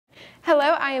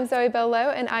Hello, I am Zoe Bell-Lowe,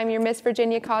 and I'm your Miss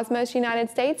Virginia Cosmos United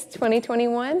States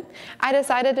 2021. I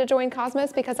decided to join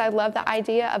Cosmos because I love the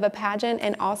idea of a pageant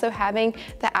and also having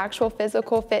the actual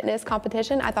physical fitness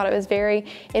competition. I thought it was very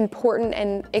important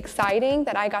and exciting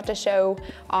that I got to show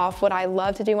off what I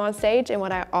love to do on stage and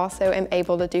what I also am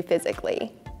able to do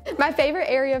physically. My favorite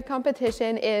area of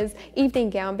competition is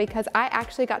evening gown because I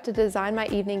actually got to design my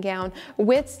evening gown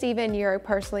with Steven Euro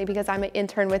personally because I'm an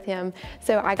intern with him.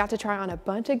 So I got to try on a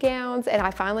bunch of gowns and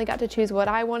I finally got to choose what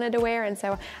I wanted to wear, and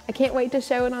so I can't wait to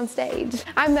show it on stage.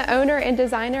 I'm the owner and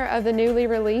designer of the newly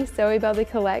released Zoe Bell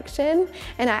collection,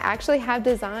 and I actually have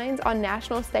designs on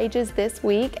national stages this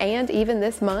week and even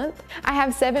this month. I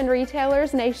have 7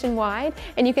 retailers nationwide,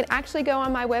 and you can actually go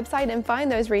on my website and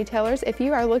find those retailers if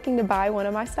you are looking to buy one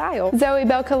of my style.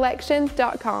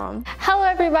 ZoeBellCollection.com. Hello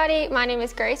everybody, my name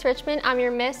is Grace Richmond. I'm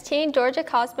your MissTeen Georgia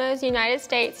Cosmos United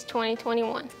States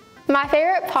 2021. My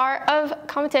favorite part of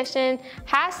competition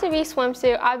has to be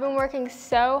swimsuit. I've been working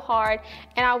so hard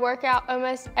and I work out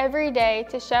almost every day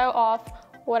to show off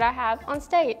what I have on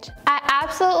stage. I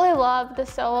absolutely love the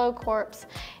solo corpse.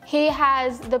 He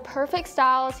has the perfect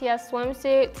styles. He has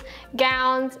swimsuits,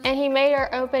 gowns, and he made our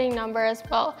opening number as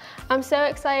well. I'm so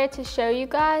excited to show you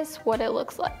guys what it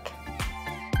looks like.